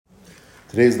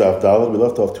Today's Daf Daled. We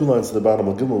left off 2 lines at the bottom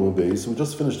of Gimel Mubei. So we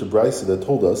just finished a brisa that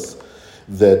told us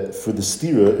that for the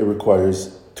stira it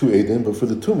requires 2 eidim, but for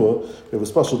the tumah we have a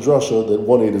special drasha that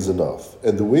 1 eid is enough.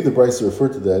 And the way the brisa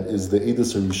referred to that is the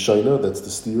eidus harishayna, that's the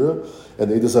stira, and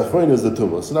the eidus achrayna is the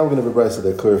tumah. So now we're going to have a brisa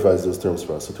that clarifies those terms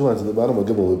for us. So 2 lines at the bottom of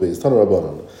Gimel Mubei is Tana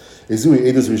Rabbanan. Ezui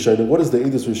eidus rishayna. What is the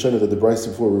eidus rishayna that the brisa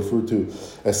before referred to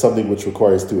as something which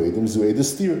requires 2 eidim? Zu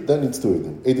eidus stira, that needs 2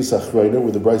 eidim. Eidus achrayna,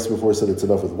 where the brisa before said it's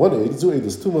enough with 1 eid. Zu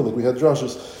eidus tumah, like we had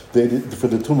drashas, for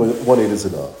the tumah 1 eid is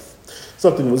enough.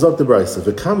 Something was up the brisa.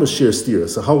 V'kama shir stira.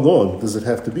 So how long does it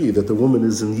have to be that the woman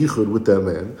is in yichud with that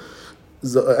man?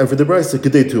 And for the brisa,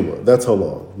 kedei tuma. That's how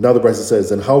long. Now the brisa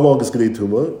says, and how long is kedei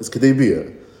tuma? Is kedei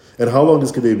bia. And how long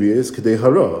is kedei bia? Is kedei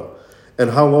hara. And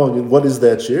how long, and what is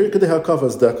that shir? Kedei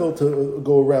hakafas dekel, to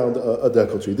go around a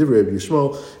dekel tree. Divrei Rabbi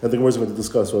Yishmael, and the Gemara is going to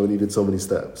discuss why we needed so many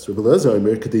steps. Rabbi Elazar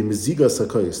Omer, kedei miziga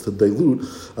sakais, to dilute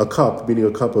a cup, meaning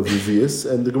a cup of revius.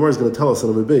 And the Gemara is going to tell us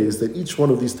on the base that each one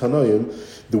of these tanaim,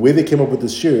 the way they came up with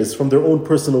this shir is from their own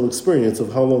personal experience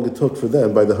of how long it took for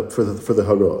them for the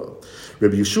hara.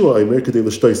 Rabbi Yeshua Omer, kedei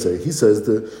l'shtoisei, he says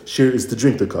the shir is to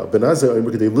drink the cup. Ben Azai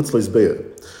Omer, kedei litzleis beya,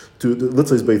 to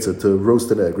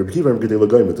roast an egg. Rabbi Kiva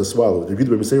to swallow. Rabbi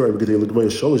to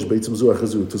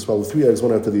swallow 3 eggs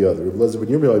one after the other.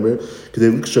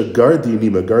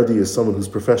 Gardi is someone whose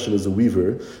profession is a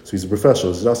weaver, so he's a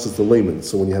professional. It's not just the layman.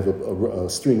 So when you have a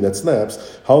string that snaps,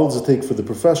 how long does it take for the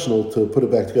professional to put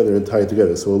it back together and tie it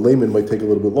together? So a layman might take a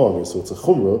little bit longer. So it's a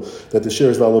chumrah that the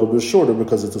share is now a little bit shorter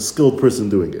because it's a skilled person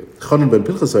doing it. For a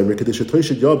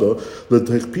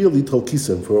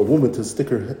woman to stick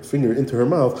her finger into her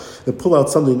mouth and pull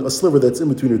out a sliver that's in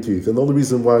between her teeth. And the only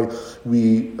reason why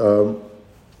we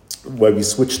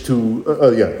switch to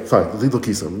little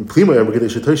kisam.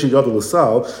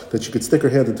 That she could stick her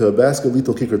hand into a basket,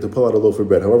 little kicker, to pull out a loaf of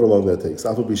bread, however long that takes.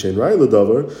 There's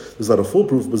not a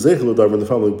foolproof in the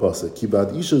following pasuk.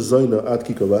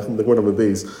 The Gemara on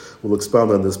base will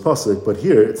expound on this pasuk, but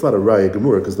here it's not a raya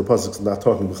gemura because the pasuk is not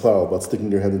talking about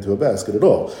sticking your hand into a basket at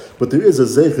all. But there is a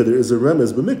zeicha, there is a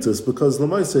remez b'miktas, because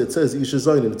lamaisa it says isha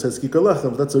zayin and it says kika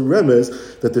lachem. That's a remez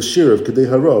that the shir of kedei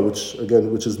hara, which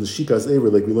is nishikas ever,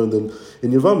 like we learned in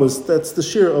Yavamas, that's the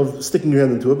share of sticking your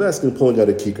hand into a basket and pulling out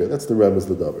a kikar. That's the Ramaz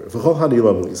Ladavar.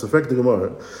 So, fact the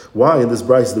Gemara, why in this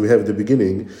brisa that we have at the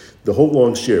beginning, the whole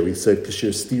long share, we said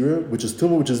kashir stira, which is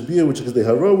tumah, which is bia, which is the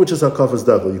hara, which is hakafas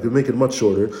dagal. You can make it much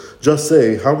shorter. Just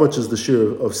say how much is the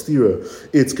share of stira?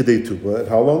 It's kedei tumah, and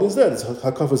how long is that? It's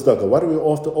hakafas dagal. Why do we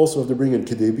also have to bring in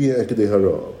kedei bia and kedei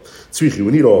hara? Tzrichi,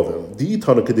 we need all of them. The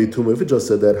itana kedei tumah. If it just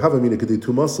said that, havamina kedei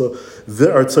tumasa,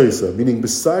 there are tzaisa, meaning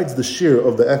besides the share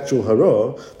of the actual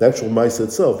hara, the actual maisa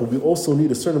itself, but we also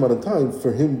need a certain amount of time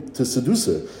for him to seduce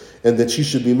her, and that she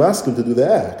should be masking to do the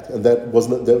act, and that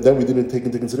wasn't that we didn't take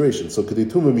into consideration. So kedei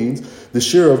tumah means the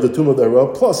share of the tumah of the hara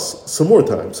plus some more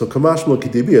time. So kamashma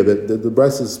kedei bia, that the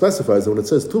brisa specifies that when it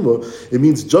says tumah, it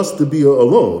means just the bia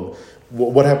alone.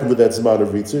 What happened to that Zman of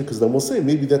Ritzer? Because then we'll say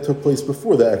maybe that took place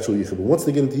before the actual Yichud. But once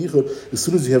they get into Yichud, as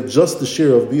soon as you have just the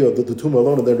share of Bia, the Tumah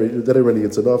alone, and that already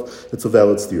it's enough, it's a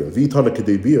valid stira. V'itana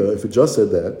kedei Bia, if it just said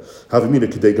that, havimina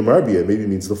kedei Gemar Bia, maybe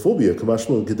means the full Bia,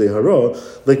 kamashmon kedei Hara,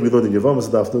 like we learned in Yavamas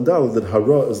and Daf Nundal, that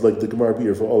Hara is like the Gemar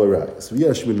Bia for all Arayas.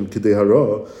 V'yashmin kedei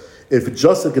Hara, if it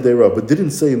just said kedei Hara, but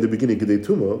didn't say in the beginning kedei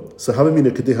Tumah, so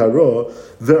havimina kedei Hara,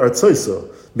 there are tzaisa.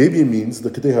 Maybe it means the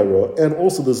kedei hara and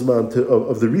also the zman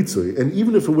of the ritzui. And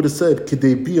even if it would have said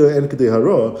kedei bia and kedei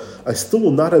hara, I still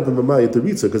will not have been mamayit the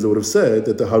ritzui, because it would have said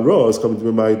that the hara is coming to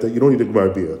mamayit that you don't need a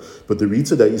gemar bia, but the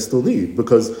ritzui that you still need.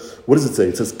 Because what does it say?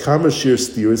 It says kama shir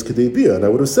steer is kedei bia, and I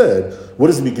would have said, what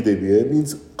does it mean kedei bia? It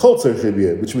means kol tzarchei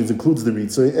bia, which means includes the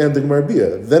ritzui and the gemar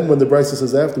bia. Then when the brisa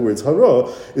says afterwards hara,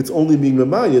 it's only being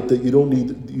mamayit that you don't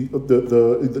need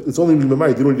it's only being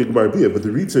mamayit you don't need a gemar bia, but the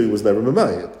ritzui was never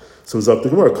mamayit. So it's up to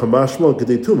Gemara, Kamashmo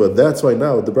Kedei Tumah. That's why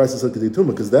now the brisa said Kedei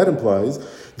Tumah, because that implies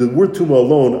the word Tumah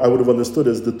alone I would have understood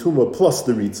as the Tumah plus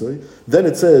the Ritzoi. Then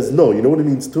it says, no, you know what it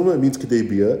means Tumah? It means Kedei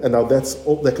Bia, and now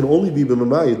that can only be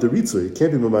B'mamayit, the Ritzoi. It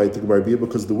can't be B'mamayit the Gemar Bia,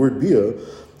 because the word Bia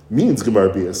means Gemar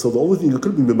Bia. So the only thing that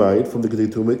could be B'mayit from the Kedei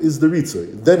Tumah is the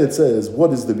Ritzoi. Then it says,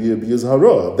 what is the Bia? Bia is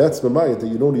Hara. That's B'mayit, that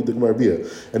you don't need the Gemar Bia.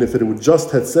 And if it would just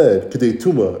have said Kedei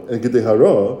Tumah and Kedei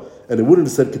Hara, and it wouldn't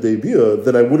have said Kedei Bia,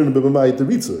 then I wouldn't have been B'mayit the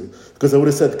Ritzoi. Because I would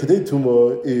have said Kedei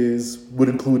Tumah would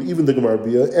include even the Gemar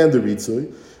Bia and the Ritzoi.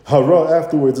 Hara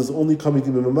afterwards is only coming to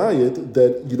Mimayit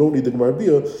that you don't need the Gemara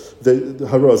Bia, the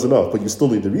Hara is enough, but you still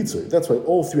need the Ritzur. That's why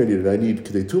all three I needed. I need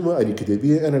Kedei Tuma, I need Kedei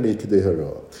Bia, and I need Kedei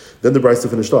Hara. Then the Brisa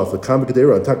finished off. The Kama Kedei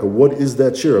Hara, Taka, what is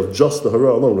that share of just the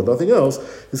Hara alone with nothing else?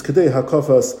 Is Kedei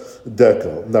Hakafas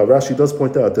Dekel. Now Rashi does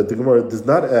point out that the Gemara does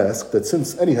not ask that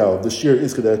since anyhow the share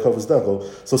is Kedei Hakafas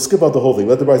Dekel, so skip out the whole thing.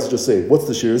 Let the Brisa just say, what's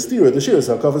the share? Is Tira, the share is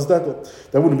Hakafas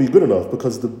Dekel. That wouldn't be good enough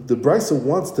because the Brisa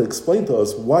wants to explain to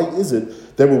us why is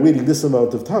it that we're waiting this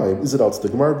amount of time. Is it out to the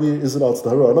Gemara Bia? Is it out to the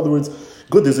Hara? In other words,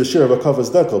 good, there's a share of a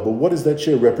kavas dekel, but what is that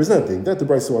share representing? That the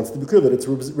Brisa wants to be clear that it's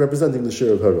representing the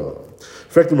share of Hara.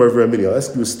 I'll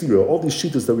ask you a stira. All these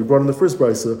shitas that we brought in the first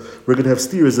Brisa, we're going to have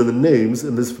stiras in the names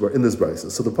in this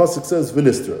Brisa. So the pasuk says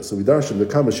vinistra. So we darshan the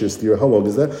kama share stira. How long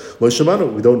is that? Lo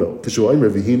shamano. We don't know.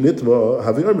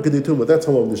 That's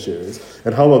how long the share is.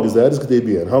 And how long is that? Is kedei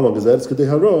bia. And how long is that? Is kedei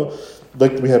Hara.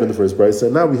 Like we had in the first Brisa,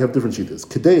 and now we have different shitas.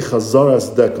 Kedei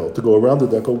chazaras dekel, to go around the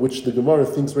dekel, which the Gemara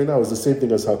thinks right now is the same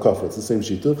thing as hakafa. It's the same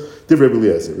shita. Div Rebbe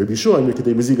Eliezer. Rabbi Yeshua Amr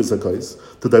kedei mezigas hakais,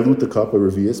 to dilute the cup or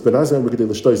revius. Ben Azai Amr kedei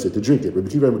l'shtoise, to drink it. Rabbi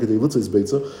Kiva Amr kedei litzais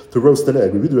beitza, to roast an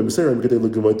egg. Rabbi Yehuda Meser Amr kedei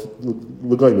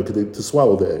l'gaima, to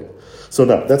swallow the egg. So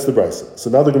now, that's the Brisa. So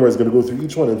now the Gemara is going to go through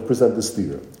each one and present this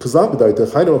theory. Those are the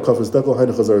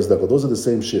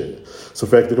same share. So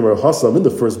in fact, the Gemara Hasam in the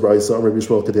first Brisa, Rabbi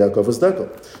Yishmael kedei hakafas dekel.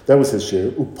 That was his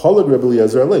share. Upalag Rebbe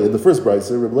Eliezer alei. In the first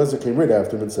Brisa, Rebbe Eliezer came right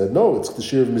after him and said, no, it's the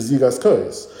share of Mezigas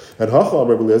Kais. And Hacham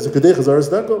Rebbe Eliezer kedei chazaras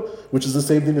dekel, which is the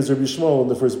same thing as Rebbe Yishmael in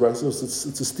the first Brisa. So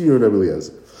it's a steer in Rebbe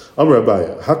Eliezer. Amar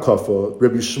Abaya, Hakafa,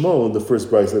 Rebbe Yishmael in the first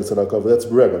Brisa that said Hakafa, that's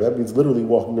Berega. That means literally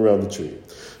walking around the tree.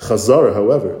 Chazara,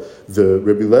 however, the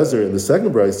Rebbe Eliezer in the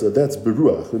second Brisa, that's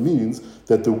Beruach. It means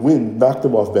that the wind knocked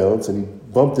him off balance and he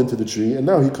bumped into the tree, and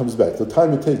now he comes back. The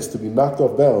time it takes to be knocked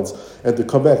off balance and to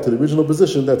come back to the original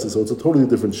position, that's it. So it's a totally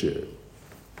different share.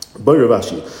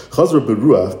 Ravashi, Chazra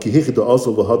Beruach, Kihechita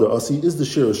also Vahadar Asi, is the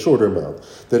share a shorter amount.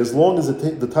 That as long as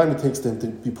the time it takes to him to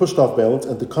be pushed off balance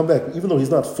and to come back, even though he's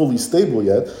not fully stable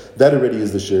yet, that already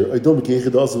is the share. Aidom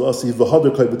Kihechita also Asi,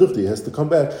 Vahadar Kai Bedufti, he has to come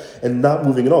back and not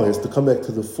moving at all. He has to come back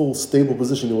to the full stable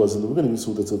position he was in the beginning,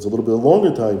 so that's it's a little bit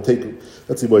longer time taken.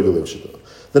 That's the Iboy Galev Shita.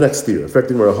 The next theory,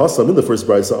 affecting Mara Hassam in the first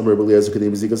Brisa, Amr Rebbe Eliezer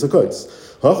Kedei Mezigas Hakais.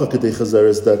 Hacha Kedei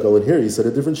Chazaras Dekel, and here he said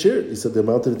a different share. He said the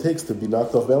amount that it takes to be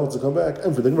knocked off balance to come back.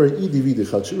 And for the Gemara EDV de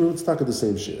Chachuru, it's not the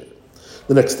same share.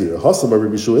 The next theory, Hassam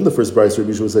Rabbi Yeshua in the first Brisa,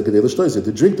 Rabbi Yeshua said Kedei L'shtoise,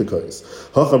 to drink the kais.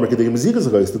 Hacha Amr Kedei Mezigas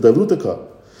Hakais, to dilute the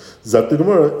cup. Zak the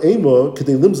Gemara Ema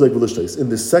Kedei Limzag V'L'shtoise. In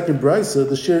the second Brisa,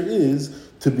 the share is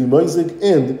to be Meizig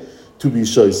and to be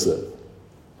Shaisa.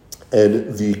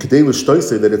 And the Kedei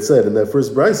L'shtoise that it said in that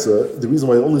first Brisa, the reason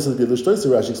why it only says Kedei L'shtoise,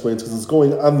 Rashi explains, because it's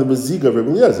going on the Meziga of Rebbe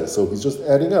Eliezer. So he's just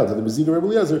adding on to the Meziga of Rebbe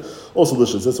Eliezer, also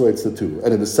L'shtoise. That's why it's the two.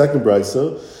 And in the second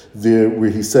Brisa, there where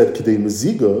he said Kedei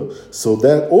Meziga, so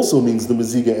that also means the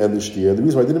Meziga and the Shtia. And the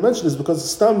reason why I didn't mention this is because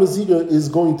Stam Meziga is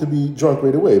going to be drunk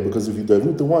right away, because if you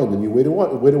dilute the wine and you wait a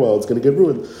while, it's going to get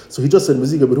ruined. So he just said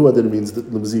Meziga, but who then means the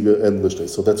Meziga and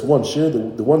L'shtoise. So that's one share.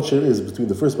 The one share is between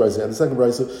the first Brisa and the second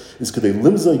Brisa is Kedei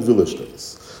Limzag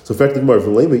V'Lishtoise. So, effectively,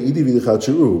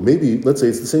 maybe let's say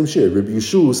it's the same share. Rabbi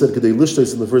Yeshua said Kedei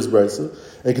Lishtois in the first Brisa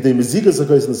and Kedei Mezigas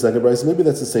Hakais in the second Brisa. Maybe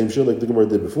that's the same share like the Gemara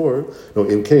did before. No,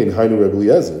 in Cain, Hainu Rebbe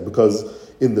Eliezer, because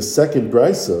in the second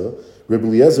Brisa, Rebbe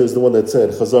Eliezer is the one that said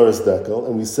Chazaras Dekel,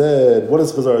 and we said, what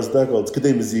is Chazaras Dekel? It's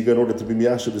Kedei Meziga in order to be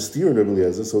Miyasha the steer in Rebbe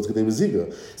Eliezer, so it's Kedei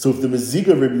Meziga. So if the Meziga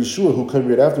of Rebbe Yeshua, who came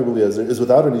right after Rebbe Eliezer, is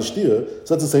without any shtir,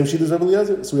 so that's the same sheet as Rebbe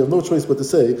Eliezer. So we have no choice but to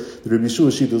say that Rebbe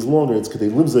Yeshua's sheet is longer, it's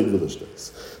Kedei Limzag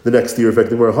V'Lishtois. The next year,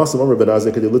 effectively, where Hasam Amr Ben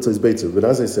Azai Kedei Litzais Beitzer. Ben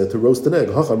Azai said to roast an egg,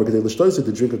 Hacham Kedei L'shtoise,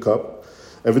 to drink a cup.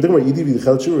 And for the Gemara Yidivi the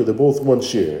Chalchur, they're both one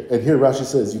share. And here Rashi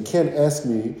says, you can't ask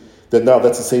me that now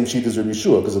that's the same sheet as Rabbi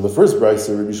Yeshua, because in the first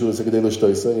Brisa, Rabbi Yeshua said Kedei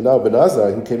L'shtoise, and now Ben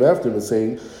Azai, who came after him, is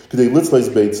saying Kedei Litzais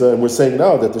Beitza, and we're saying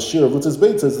now that the share of Litzais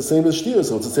Beitza is the same as Shtir,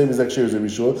 so it's the same exact share as Rabbi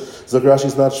Yeshua. Zok Rashi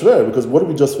is not shver, because what did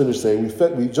we just finish saying?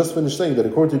 We just finished saying that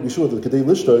according to Rabbi Yeshua, that Kedei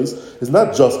L'shtoise is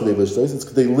not just Kedei L'shtoise, it's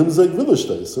Kedei Limzag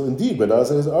V'Lishtoise. So indeed, Ben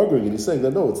Azai is arguing, and he's saying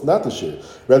that no, it's not the share.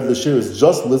 Rather, the share is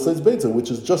just Litzais Beitza, which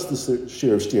is just the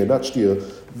share of Shtir, not Shtir,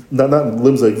 not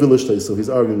Limzag V'Lishtoise, so he's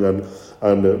arguing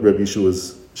on Rabbi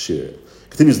Yeshua's share.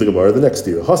 Continues the Gemara, the next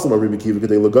year. Hasam Rabbi Kiva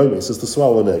Kedei L'Gaime says to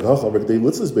swallow an egg. Hacham Kedei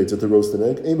Litzlis Beitza to roast an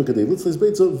egg. Ema Kedei Litzlis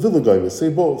Beitza V'L'Gaime. Say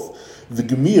both. The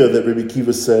Gemia that Rabbi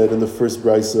Kiva said in the first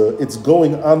Brisa, it's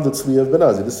going on the Tzliya of Ben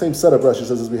Azai. The same setup Rashi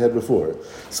says as we had before.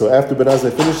 So after Ben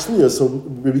Azai finished Tzliya, so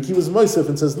Rabbi Kiva's Meisef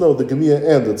and says no, the Gemia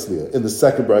and the Tzliya. In the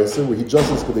second Brisa, where he just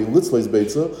says Kedei Litzlis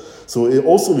Beitza, So it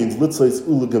also means litzleis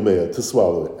ulagamea, to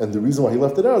swallow it. And the reason why he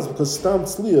left it out is because stam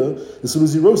tzliya, as soon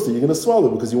as you roast it, you're going to swallow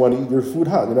it because you want to eat your food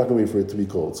hot. You're not going to wait for it to be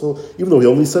cold. So even though he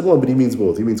only said one, but he means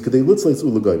both. He means kadei litzleis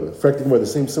ulagamea. Practically the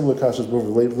same similar kashas both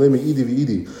lema idi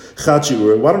v'idi chachi.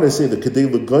 Or why don't I say that kadei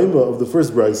lagaima of the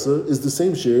first brisa is the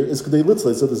same share as kadei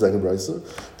litzleis of the second brisa?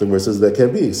 The Gemara says that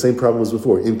can't be. Same problem as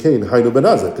before. In Cain, hainu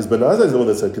benazah, because benazah is the one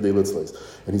that said kadei litzleis,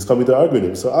 and he's coming to argue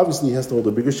him. So obviously he has to hold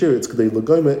a bigger share. It's kadei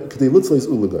lagaima, kadei litzleis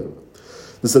ulagamea.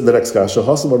 This is the next kasha.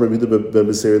 Hasam Rabbi Yehuda ben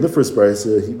Beseir. In the first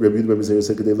brisa, Rabbi Yehuda ben Beseir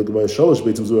said kadei lagaima shalosh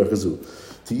beitzim zu achazu,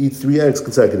 to eat 3 eggs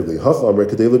consecutively. Hacham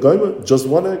kadei lagaima, just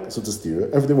 1 egg, so to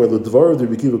steer. Everything where the dvar of the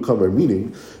Rabbi Kiva kamar,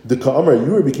 meaning the ka'amar,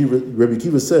 you Rabbi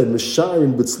Kiva said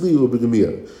misharin b'tzli u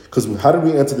b'gemia. Because how did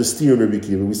we answer the steer in Rabbi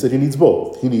Kiva? We said he needs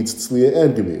both. He needs tzliya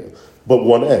and gemia. But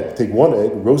 1 egg. Take 1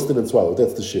 egg, roast it and swallow it.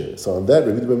 That's the share. So on that,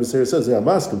 Rabbi Yehuda ben Beseir says, yeah, I'm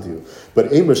asking to you.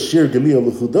 But ema shir gemia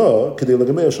l'chuda, kadei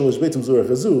lagamea shalosh beitzim zurach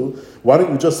hazu. Why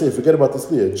don't you just say, forget about the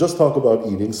tzliya, just talk about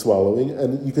eating, swallowing,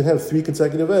 and you can have 3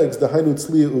 consecutive eggs, the hainu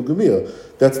tzliya u gemia.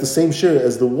 That's the same share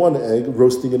as the 1 egg,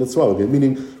 roasting it and swallowing it.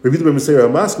 Meaning, Rabbi Yehuda ben Beseir,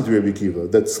 I'm asking to Rabbi Kiva,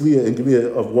 that tzliya and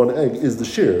gemia of 1 egg is the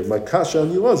share. My kasha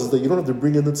on you is that you don't have to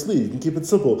bring in the tzliya. You can keep it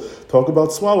simple. Talk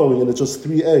about swallowing, and it's just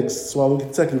 3 eggs, swallowing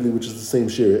consecutively, which is the same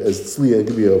share as tzliya and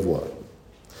gemia of 1.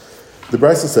 The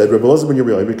Brisa said, Rabbi Elazar ben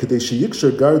Yirmiyah, Kadesh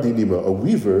Yiksher Gardi Nima, a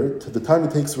weaver, to the time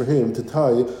it takes for him to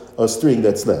tie a string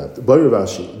that snapped. By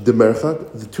Ravashi, the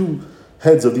Merchak, the 2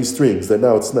 heads of these strings that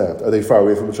now it's snapped, are they far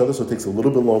away from each other, so it takes a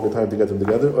little bit longer time to get them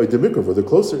together? Or Demikrov, they're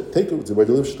closer, take it, it's a way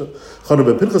to live. She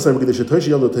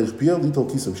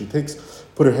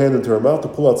put her hand into her mouth to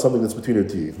pull out something that's between her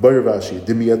teeth. By Ravashi,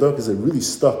 Demiyadak, is it really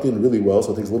stuck in really well,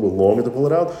 so it takes a little bit longer to pull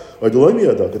it out? Or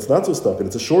Deloimiyadak, it's not so stuck in,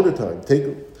 it's a shorter time. Take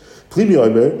it. The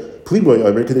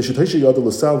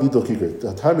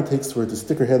time it takes for her to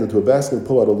stick her hand into a basket and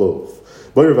pull out a loaf.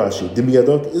 Bayarvashi,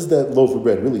 Dimiyadok, is that loaf of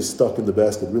bread really stuck in the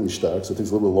basket, really stuck, so it takes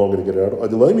a little bit longer to get it out?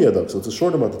 So it's a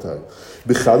short amount of time.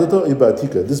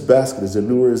 This basket, is it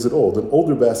new or is it old? An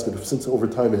older basket, since over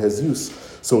time it has use,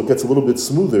 so it gets a little bit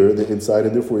smoother the inside,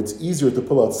 and therefore it's easier to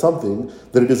pull out something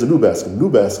than it is a new basket. A new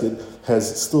basket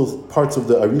has still parts of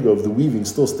the ariga, of the weaving,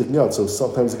 still sticking out, so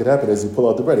sometimes it can happen as you pull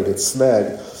out the bread, it gets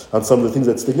snagged on some of the things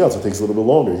that stick out, so it takes a little bit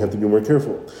longer. You have to be more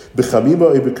careful.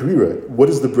 What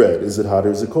is the bread? Is it hot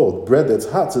or is it cold? Bread that's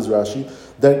hot, says Rashi,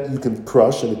 that you can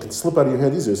crush and it can slip out of your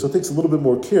hand easier. So it takes a little bit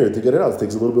more care to get it out. It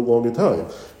takes a little bit longer time.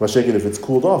 Mashakin, if it's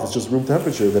cooled off, it's just room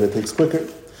temperature, then it takes quicker.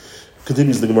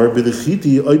 Continues the Gemara,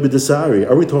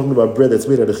 are we talking about bread that's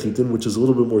made out of chitin, which is a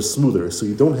little bit more smoother, so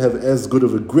you don't have as good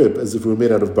of a grip as if it were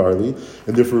made out of barley,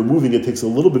 and therefore removing it takes a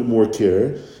little bit more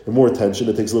care and more attention,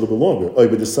 it takes a little bit longer.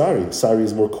 Sari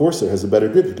is more coarser, has a better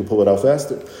grip, you can pull it out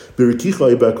faster.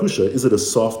 Is it a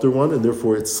softer one, and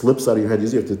therefore it slips out of your hand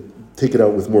easier? You have to take it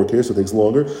out with more care, so it takes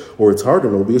longer, or it's harder,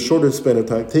 and it'll be a shorter span of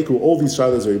time. Take all these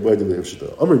shilas are by the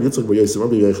Shita.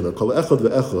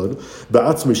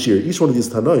 Each one of these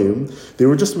Tanaim, they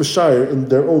were just Mashayr in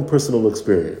their own personal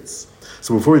experience.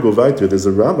 So before we go weiter, there's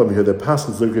a Rambam here that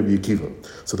passes like Rabbi Akiva.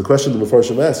 So the question the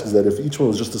Mefarshim asks is that if each one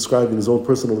was just describing his own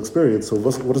personal experience, so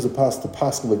what does it pass to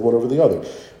pass like one over the other?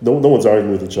 No one's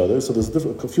arguing with each other. So there's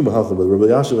a few mahalchim, but Rabbi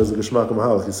Yashiv has a Geshmak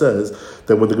mahalch. He says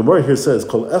that when the Gemara here says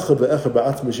Kol echad ve'echad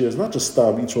ba'at mashir, it's not just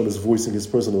stam, each one is voicing his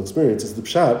personal experience. It's the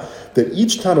pshat that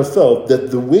each Tana felt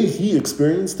that the way he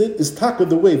experienced it is taka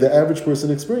the way the average person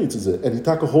experiences it, and he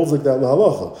taka holds like that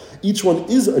lahalacha. Each one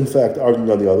is in fact arguing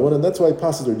on the other one, and that's why he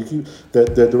passes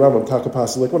that the Rambam taka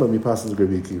passes like one of them, he passes like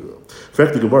Rabbi Akiva. In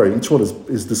fact, the Gemara, each one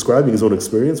is describing his own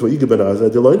experience. He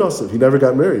never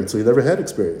got married, so he never had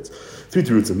experience. 3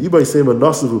 terutzim. He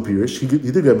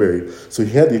did get married, so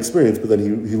he had the experience, but then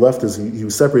he left he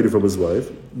was separated from his wife.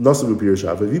 Nasavu pirish.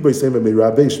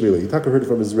 He heard it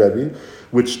from his Rebbe,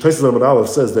 which Taisus Amud Aleph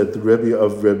says that the Rebbe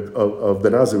of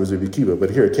Ben Azar was Rabbi Kiva, but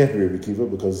here it can't be Rabbi Kiva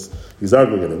because he's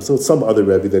arguing at him. So it's some other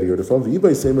Rebbe that he heard it from.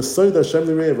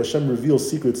 Hashem reveals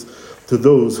secrets to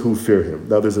those who fear him.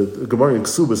 Now there's a Gemara in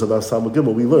Ksubas about Salma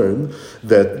Gimel. We learn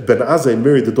that Ben Azai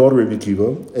married the daughter of Rabbi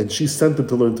Kiva, and she sent him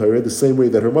to learn Torah the same way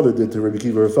that her mother did to Rabbi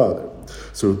Kiva, her father.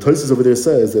 So Taisus over there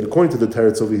says that according to the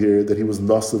Teretz over here, that he was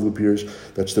Nasav Upirish,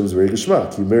 that Shem was very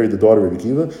Geshmak. He married the daughter of Rabbi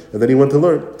Kiva, and then he went to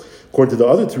learn. According to the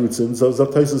other Terutzim, Zak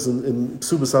Taisus in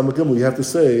Ksubas Salma Gimel, you have to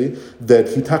say that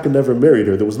Hitaka never married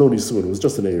her. There was no Nisuin. It was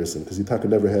just an Eirsin, because Hitaka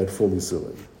never had full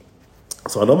Nisuin.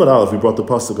 So on Amar Aleph, we brought the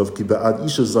pasuk of Ki Ba'ad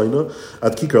Isha Zaina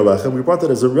at Kikar Lechem. We brought that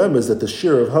as a remez that the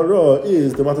shear of Hara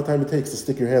is the amount of time it takes to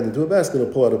stick your hand into a basket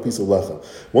and pull out a piece of lechem.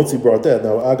 Once he brought that,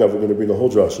 now Agav, we're going to bring a whole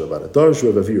drasha about it. Darash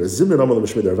Rav Avira, Zimnan Amal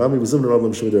Mishmid Ravami, Zimnan Amal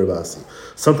Mishmid Ravasi.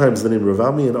 Sometimes in the name of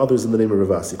Ravami and others in the name of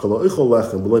Ravasi. Kol Ha'Ichol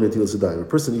Lechem, B'Lo Netil Sedayim. A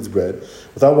person eats bread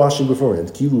without washing beforehand.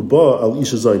 Kilu Ba Al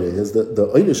Isha Zaina. The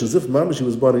Einish as if Mamashi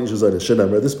was born in Isha Zaina.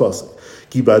 Shenam, read this pasuk.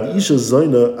 Ki Ba'ad Isha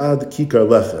Zaina Ad Kikar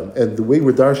Lechem. And the way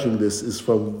we're darshing this is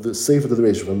from the Sefer to the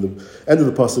Reish, from the end of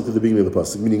the pasuk to the beginning of the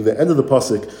pasuk, meaning the end of the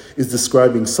pasuk is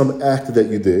describing some act that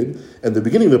you did, and the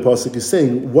beginning of the pasuk is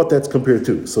saying what that's compared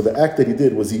to. So the act that he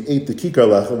did was he ate the kikar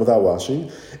lechem without washing,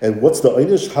 and what's the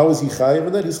einish? How is he chayiv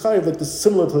in that? He's chayiv like this,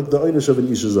 similar to like the einish of an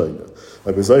isha zayna.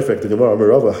 Like Bezayfek, the Gemara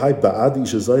Amarava, Hai ba'ad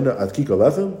isha zayna ad kikar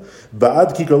lechem,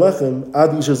 ba'ad kikar lechem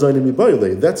ad isha zayna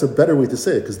mibayle. That's a better way to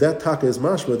say it, because that taka is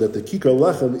mashma that the kikar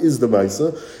lechem is the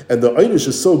maisa, and the einish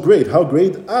is so great. How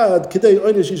great? Ad kidei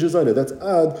einish isha zayna. That's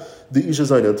ad the Isha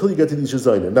Zaina, until you get to the Isha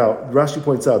Zaina. Now, Rashi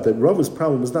points out that Rava's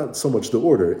problem is not so much the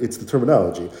order, it's the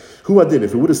terminology. Hu adin,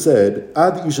 if it would have said,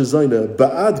 Ad Isha Zaina,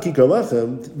 Ba'ad Kikar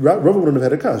Lechem, Rava wouldn't have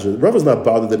had a kasha. Rava's not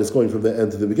bothered that it's going from the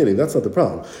end to the beginning. That's not the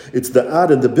problem. It's the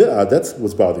Ad and the Bi'ad, that's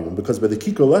what's bothering him. Because by the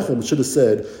Kikar Lechem, it should have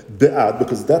said Bi'ad,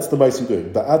 because that's the mice you're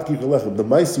doing. Ba'ad Kikar Lechem, the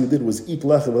mice you did was eat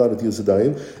Lechem without a Til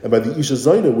Sedayim. And by the Isha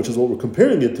Zaina, which is what we're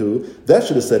comparing it to, that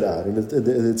should have said Ad, and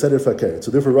it said Fakir. So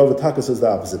therefore, Rava Taka says the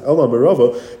opposite. Allah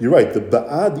Merava, you're right. The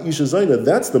Ba'ad Isha Zaina,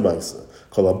 that's the Maisa.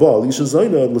 Kalabal Isha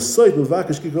Zaina, L'sayt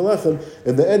Mavakish Kikar Lechem.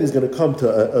 In the end, he's going to come to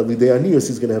a Lidei Anius,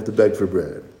 he's going to have to beg for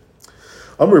bread.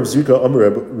 Amar Reb Zika, Amar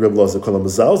Reb Lazar, Kalam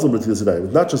Mazalzim B'Til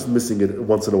Zedayim. Not just missing it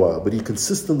once in a while, but he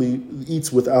consistently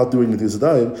eats without doing the Til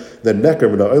Zedayim. Then Neker,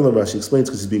 Mina Olam, Rashi explains,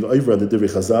 because he's being over on the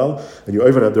Divrei Chazal, and you're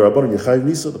over on the Rabban, and you're Chayiv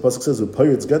Nisa. The pasuk says, "With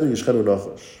Payir together, Yishchanu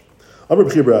Nachash." Amar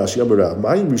B'Chir B'Rashi, Amar Rav,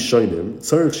 Ma'im Rishonim,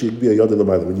 Tzarech She'yigbi Yad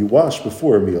L'mayla. When you wash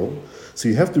before a meal, so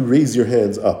you have to raise your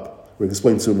hands up. We'll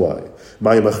explain soon why. You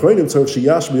have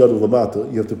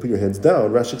to put your hands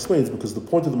down. Rashi explains because the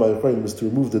point of the Mayachreinim is to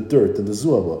remove the dirt and the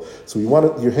zuama. So you want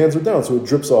it, your hands are down, so it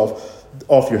drips off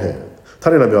your hand.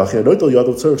 His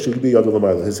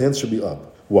hands should be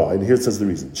up. Why? And here it says the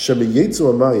reason.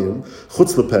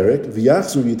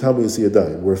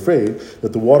 We're afraid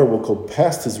that the water will go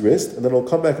past his wrist and then it'll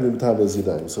come back in the B'Tamas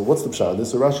Yadayim. So what's the pshat?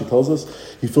 This, so Rashi tells us,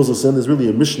 he fills us in, there's really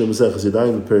a Mishnah Maseches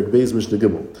Yadayim, Perek Beis Mishnah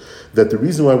Gimel, that the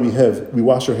reason why we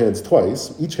wash our hands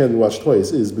twice, each hand we wash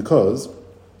twice, is because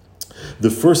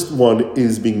the first one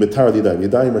is being metar yadayim.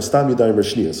 Yadayim are stam, yadayim are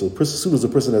shniya. So as soon as a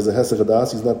person has a hesach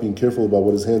hadas, he's not being careful about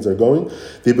what his hands are going,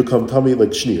 they become tummy like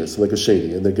shniyas, like a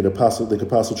sheni, and they can pass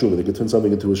truma, they can turn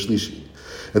something into a shlishi.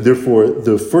 And therefore,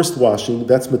 the first washing,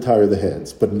 that's metar the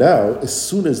hands. But now, as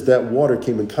soon as that water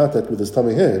came in contact with his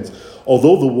tummy hands,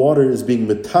 although the water is being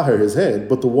metar his hand,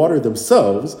 but the water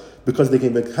themselves, because they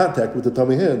came in contact with the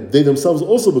tummy hand, they themselves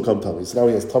also become tummy. So now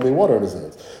he has tummy water on his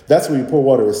hands. That's when you pour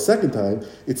water a second time,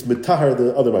 it's mitahar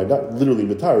the other mind, not literally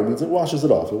mitahar, it means it washes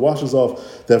it off. It washes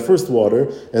off that first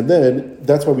water, and then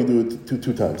that's why we do it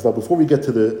two times. Now, before we get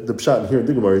to the pshat here in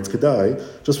Digamar, it's kedai,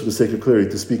 just for the sake of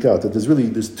clarity, to speak out, that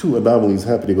there's two anomalies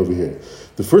happening over here.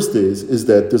 The first is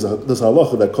that there's a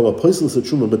halacha that kol ha'poisel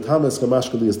truma metames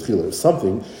kamashka liyas tchila. If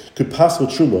something could pass with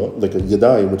truma, like a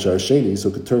yadayim, which are sheni, so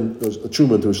it could turn a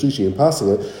truma into a shlishi and pass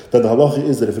it, then the halacha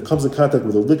is that if it comes in contact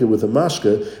with a liquid, with a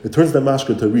mashka, it turns that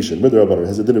mashka into a rishon. Midrabanan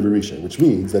has a din of a rishon, which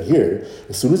means that here,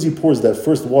 as soon as he pours that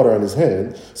first water on his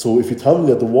hand, so if you tell me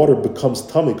that the water becomes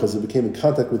tummy because it became in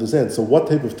contact with his hand, so what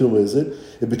type of tumah is it?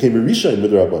 It became a rishon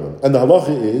midrabanan. And the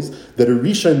halacha is that a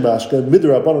rishon mashka,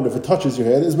 midrabanan, if it touches your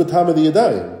hand, is matama the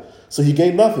yadayim. So he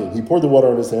gained nothing. He poured the water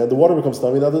on his hand. The water becomes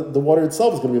tummy. Now the water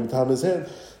itself is going to be matama in his hand.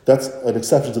 That's an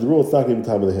exception to the rule. It's not going to be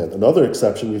time of the hand. Another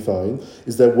exception we find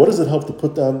is that what does it help to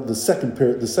put down the second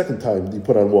time you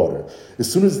put on water?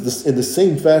 As soon as this, in the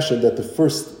same fashion that the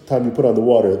first time you put on the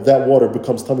water, that water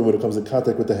becomes tummy when it comes in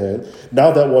contact with the hand. Now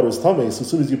that water is tummy. So as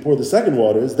soon as you pour the second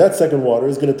water, that second water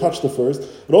is going to touch the first.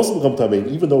 It also become tummy,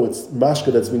 even though it's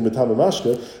mashka that's being metama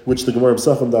mashka, which the Gemara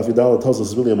Pesachim Daf Yudala tells us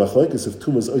is really a machlekes if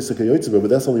tum is oisek yotzeva,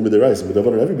 but that's only midiraisa. But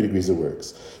everybody agrees it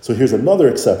works. So here's another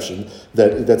exception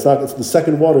that's not. It's the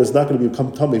second water is not going to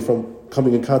become tummy from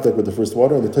coming in contact with the first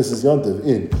water, and the Tesis Yantiv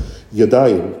in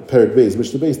Yadayim, Perek Beis,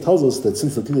 Mishnah Beis tells us that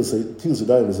since the Tilas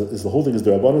Yadayim is the whole thing is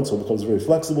Derabanan, so it becomes very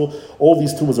flexible, all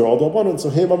these tumas are all Derabanan, so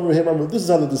Hey Mamre, this is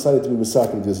how they decided to be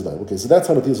Misak in the Tilas Yadayim. Okay, so that's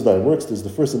how the Tilas Yadayim works. There's the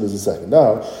first and there's the second.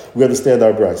 Now, we understand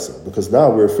our brisa, because now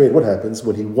we're afraid what happens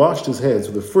when he washed his hands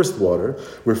with the first water,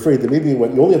 we're afraid that maybe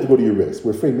when you only have to go to your wrist,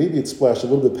 we're afraid maybe it splashed a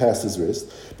little bit past his wrist,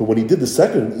 but when he did the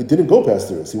second, it didn't go past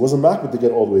the wrist. He wasn't makbid to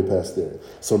get all the way past there.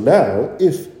 So now,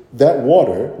 if that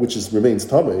water, which remains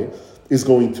tamei, is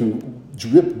going to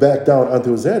drip back down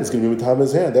onto his hand. It's going to be with time in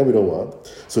his hand. That we don't want.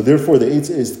 So therefore, the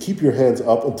eitzah is to keep your hands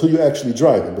up until you actually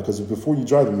dry them, because before you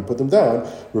dry them, you put them down,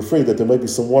 we're afraid that there might be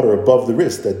some water above the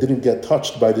wrist that didn't get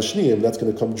touched by the shniyim, and that's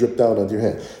going to come drip down onto your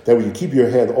hand. That way you keep your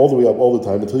hand all the way up all the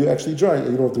time until you actually dry it,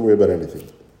 and you don't have to worry about anything.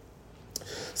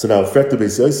 So now, Frekta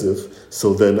Beis Yosef,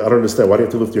 so then I don't understand, why do you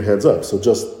have to lift your hands up? So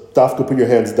just dafka, put your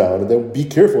hands down, and then be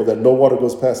careful that no water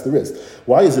goes past the wrist.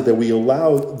 Why is it that we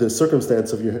allow the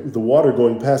circumstance of the water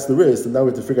going past the wrist, and now we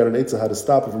have to figure out an eitzah how to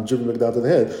stop it from dripping back down to the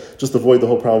hand? Just avoid the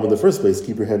whole problem in the first place.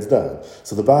 Keep your hands down.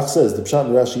 So the Bach says the pshat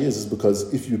in Rashi is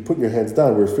because if you put your hands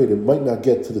down, we're afraid it might not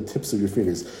get to the tips of your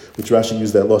fingers, which Rashi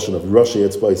used that lashon of Rashi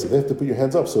et spicy. They have to put your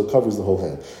hands up so it covers the whole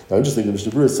hand. Now, interesting, the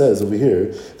Mishnah Berurah says over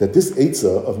here that this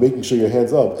eitzah of making sure your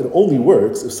hands up, it only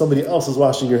works if somebody else is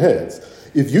washing your hands.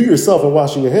 If you yourself are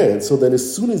washing your hands, so then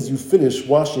as soon as you finish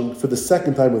washing for the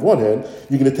second time with one hand,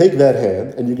 you're going to take that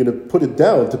hand and you're going to put it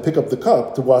down to pick up the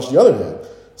cup to wash the other hand.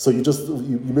 So you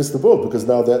missed the boat, because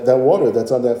now that water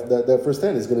that's on that first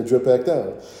hand is going to drip back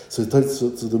down. So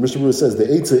the Mishnah Berurah says the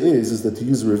eitzah is that to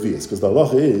use a revius, because the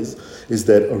halacha is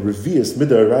that a revius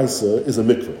midaraisa is a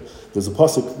mikveh. There's a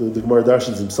pasuk, the Gemara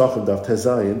darshans in Psachim Daf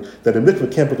Tezayin, that a mikveh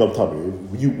can't become tummy.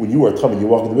 When you are tummy, you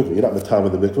walk in the mikveh. You're not matam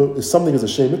in the mikveh. If something is a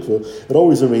shem mikveh, it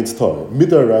always remains tar.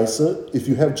 Midaraisa, if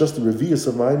you have just a revius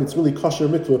of mine, it's really kosher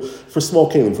mikveh for small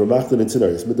kalim, for machtan and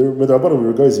tinaris. Midarabana we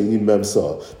regard you need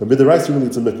memsa, but midaraisa really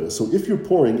it's a mikveh. So if you're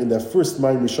pouring in that first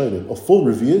mine mishanim a full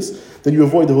revius, then you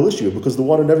avoid the whole issue, because the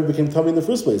water never became tummy in the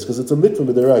first place, because it's a mikveh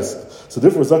midaraisa. So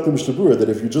therefore, Zakta Mishnah Berurah that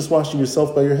if you're just washing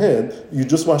yourself by your hand, you're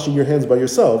just washing your hands by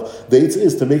yourself. The eitzah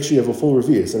is to make sure you have a full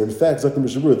revius. And in fact, Zakta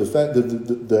Mishnah Berurah,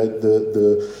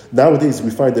 nowadays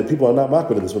we find that people are not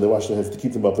makbid in this when they wash their hands to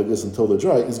keep them up like this until they're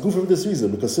dry. It's good for this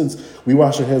reason, because since we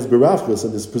wash our hands beravkas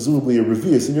and there's presumably a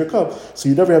revius in your cup, so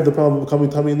you never have the problem of becoming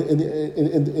tummy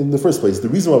in the first place. The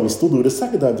reason why we still do it a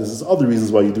second time, there's other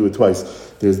reasons why you do it twice.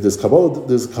 There's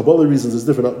Kabbalah reasons,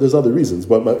 there's other reasons,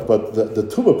 but the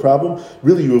tumah problem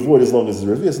really you avoid as long as it's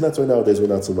revius, and that's why nowadays we're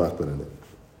not so makbid in it.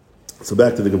 So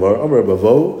back to the Gemara. Amar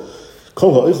Bavo.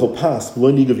 If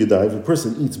a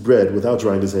person eats bread without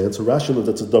drying his hands, so Rashi knows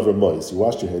that's a davar mois. You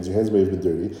washed your hands may have been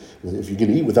dirty. If you're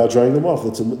going to eat without drying them off,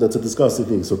 that's a disgusting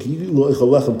thing. So it's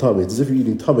as if you're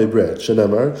eating tamei bread.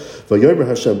 Shenamar, Vayomer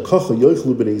Hashem, Kacha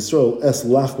yoichlu b'nei Yisrael es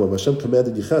lachmam. Hashem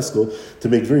commanded Yecheskel to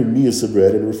make very miyas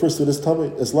bread, and it refers to it as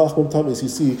tamei, as lachmam tamei. So you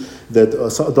see that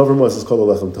davar mois is called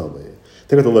a lechem tamei.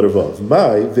 Take out the letter Vav.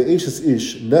 My ve'eshes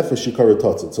ish nefesh shikara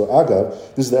tatzit. So Agav,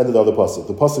 this is the end of the other pasuk.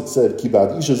 The pasuk said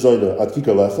Kibad isha zayna at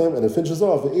kikar lechem, and it finishes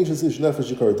off ve'eshes ish nefesh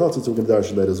shikara tatzit. So we're going to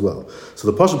darshan that as well. So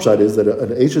the pasuk shot is that an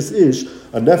eshes ish,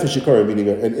 a nefesh shikara, meaning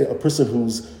a person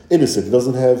who's innocent,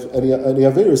 doesn't have any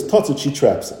averos, tatzit, she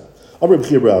traps him. Somebody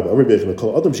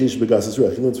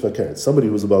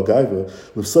who's a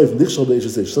balgaiva with saif nichshal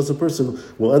be'eshes ish. Such a person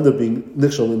will end up being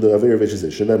nichshal in the aver of eshes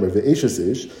ish. Remember, ve'eshes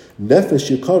ish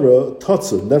nefesh yikara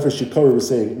tatzud. Nefesh yikara was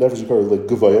saying nefesh yikara like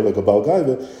gavaya, like a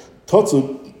balgaiva.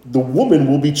 Tatzud, the woman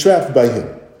will be trapped by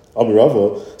him.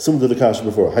 Amirava, similar to the kasha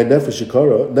before. Hi nefesh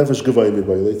yikara, nefesh gavaya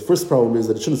mibayale. The first problem is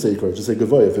that it shouldn't say yikara, it should say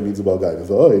gavaya if it means a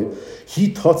balgaiva. He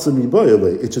tatzud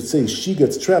mibayale. It should say she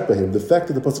gets trapped by him. The fact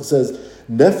that the pasuk says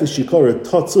nefesh yikara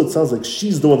tatzud sounds like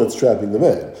she's the one that's trapping the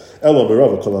man. Ela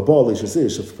Amirava kolabal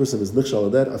leishasesh. If a person is nichshal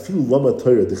in that, afilu lama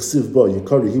Torah dechsiv ba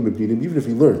yikari him even if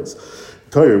he learns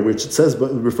Torah, which it says, but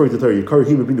referring to Torah, Yikar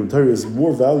Hima Pninim, Torah is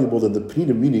more valuable than the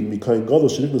Pninim, meaning Mikayin Gadol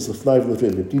Shenichnas L'Fnai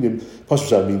V'Lefim. Pninim,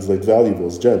 Pashtushat means like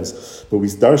valuables, gems. But we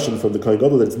darshan from the Kayin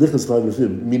Gadol that's Nichnas L'Fnai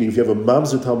V'Lefim, meaning if you have a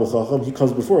Mamzer Talmud Chacham, he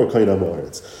comes before a Kayin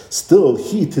Amaretz. Still,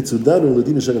 he, Titzudanu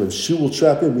L'Dina Shaganim, she will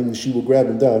trap him, meaning she will grab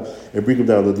him down and bring him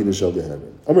down L'Dina Shal Gehanim.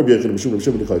 Amar B'Yachim Mishum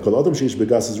Mishum Nichai, Kol Adam Sheish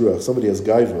Begas Ruach, somebody has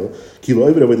Gaiva, Kilo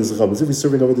Ovid Avodah Zacham, as if he's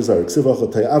serving Avodah Zarah. Ksiv Hacha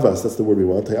Tayavas, that's the word we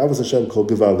want. Tayavas Hashem Kol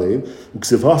Gevaleim,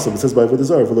 Uksiv Hasam, it says by Avodah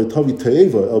Zarah, V'lo Tavi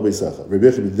Te'eva El Beisacha. Rabbi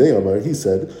Yechim Midei Amar, he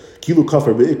said, Kilu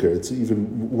Kafar Be'ikar, it's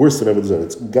even worse than Avodah Zarah,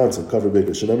 it's Gansan, Kafar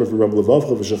Be'ikar. Shenemar V'ram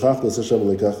Levavcha V'shachachta Es Hashem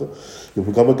Aleikacha. You'll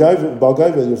become a Baal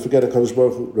Gaiva and you'll forget HaKadosh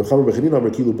Baruch Hu. Recham B'chinin Amar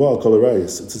Kilu Baal Kol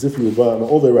Arayis. It's as if you were Baal on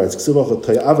all their rights. Ksiv Hacha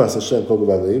Tayavas Hashem Kol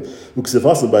Gevaleim. Uksiv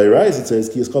Hasam by Arayis, it says,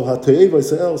 Ki is called HaTe'eva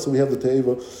Yisrael, so we have the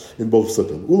Te'eva in both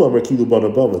Sotah. Ulam Rakilu Bana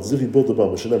Bama, it's as if he built a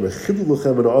Bama. Shenemar Chidu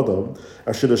Lechem and Adam,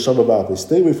 Asher Neshama Ba'api.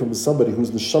 Stay away from somebody who's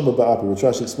Neshama Ba'api, which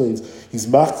Rashi explains, he's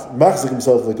machzik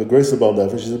himself like a grace about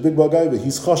nefesh. He's a big Baal guy, but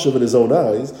he's chashav in his own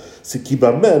eyes.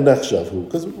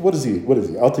 Because what is he?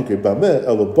 I'll take a bameh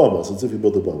el bama. So it's if he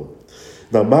built a bama.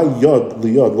 Now, my yod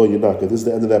liyod lo yinaka. This is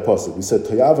the end of that pasuk. We said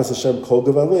Toyavas Hashem kol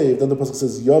gavalev. Then the pasuk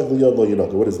says yod liyod lo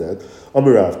yinaka. What is that?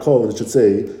 Amirav kol, and it should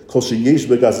say kol sheyesh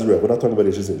begazis rev. We're not talking about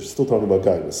Yesh. We're still talking about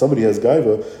gaiva. Somebody has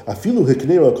gaiva. Afilu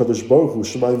hiknera kadosh baruch hu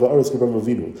shemayim va'aretz k'Avraham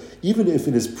Avinu. Even if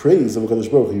in his praise of Kadosh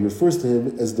Baruch Hu, he refers to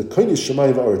him as the koinish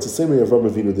shemayim va'aretz, the same way Avraham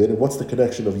Avinu did. And what's the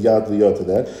connection of yad liyad to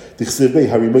that? Dichsevei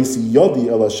harimaisi yadi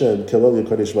el Hashem kelal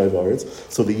koinish shemayim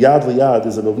va'aretz. So the yad liyad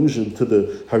is an allusion to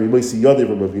the harimaisi yadi of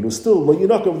Avraham Avinu. Still, lo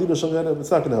yinaka v'dina shalganem.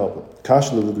 It's not going to help him.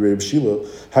 Kashla the Reb Shila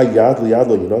hayad liyad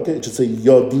lo yinaka. It should say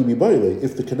yadi mibayle.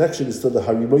 If the connection is to the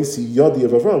harimaisi yadi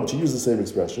of Avram, to use the same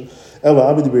expression.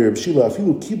 Ela amid Reb Shila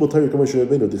afilu kibul Torah k'Moshe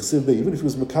Rabbeinu dichsevei. Even if he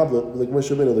was makabla like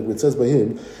Moshe Rabbeinu, like it says by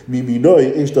him,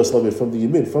 miminoi eish das lamei, from the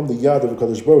yamin, from the yad of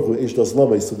Kadosh Baruch Hu eish das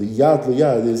lamei. So the yad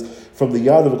liyad is from the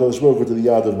yad of Kadosh Baruch Hu to the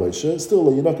yad of Moshe. Still,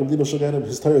 lo yinaka v'dina shalganem.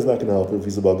 His Torah is not going to help him if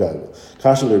he's a balgayim.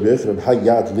 Kashla Reb Yochanan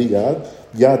hayad liyad.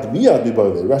 Yad miyad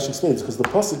mibayle. Rashi explains because the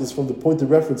pasuk is from the point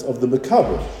of reference of the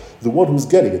mekabel, the one who's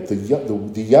getting it, the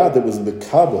yad that was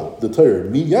mekabel, the Torah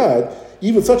miyad.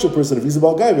 Even such a person, if he's a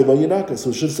balgayim, lo yinaka, so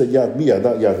it should say yad miyad,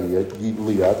 not yad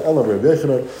liyad. Elam Reb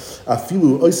Yochanan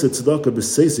afilu oiseh tzedakah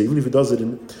b'seiseh, even if he does it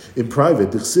in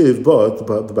private. Dichsiv,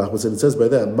 but the Bach was saying, it says by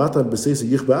that matan b'seiseh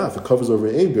yich ba'af, it covers over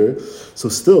anger. So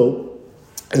still.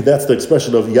 And that's the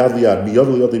expression of yad liyad. Miyad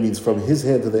liyad means from his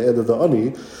hand to the end of the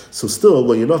ani. So still,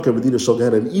 lo yinaka medina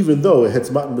shalganem, even though it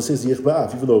hits matan b'seis yich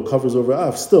ba'af, even though it covers over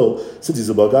af, still, since he's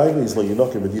a balgayim, he's lo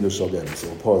yinaka medina shalganem. So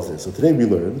we'll pause there. So today we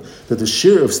learned that the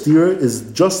shir of stira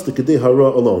is just the kedei hara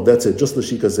alone. That's it, just the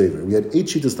shika zever. We had 8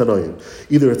 shitas tanayim.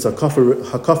 Either it's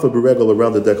hakafa beregel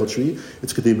around the dekel tree,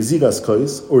 it's kedei mezigas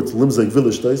kais, or it's limzay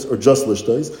villishtais, or just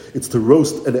lishtais. It's to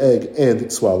roast an egg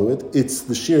and swallow it. It's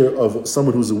the shir of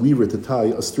someone who's a weaver to tie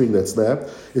a string that snapped.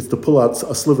 It's to pull out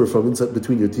a sliver from inside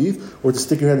between your teeth, or to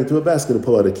stick your hand into a basket and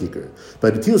pull out a kikar.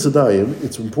 By the tilas adayim,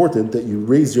 it's important that you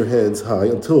raise your hands high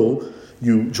until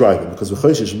you dry them, because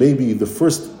v'chayshish, maybe the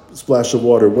first splash of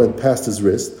water went past his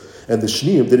wrist, and the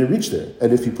shneim didn't reach there.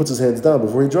 And if he puts his hands down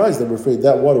before he dries them, we're afraid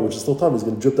that water, which is still tummy, is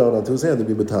going to drip down onto his hand and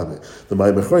be matame. The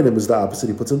mayim achronim is the opposite.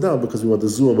 He puts them down because we want the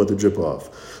zuam to drip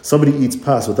off. Somebody eats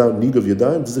pas without nigav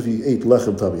yadayim, it's as if he ate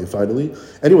lechem tummy. And finally,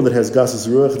 anyone that has gasas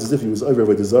ruach, it's as if he was over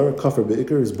by desire, kafar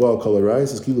beikar, his baal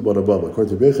kolarais, his kilu bonabama.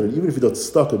 According to Bechan, and even if he got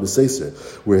stuck in the seiser,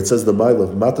 where it says the mile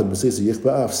of matan b'seiser yich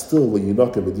ba'af, still when you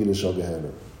knock medina shal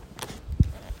gehenna.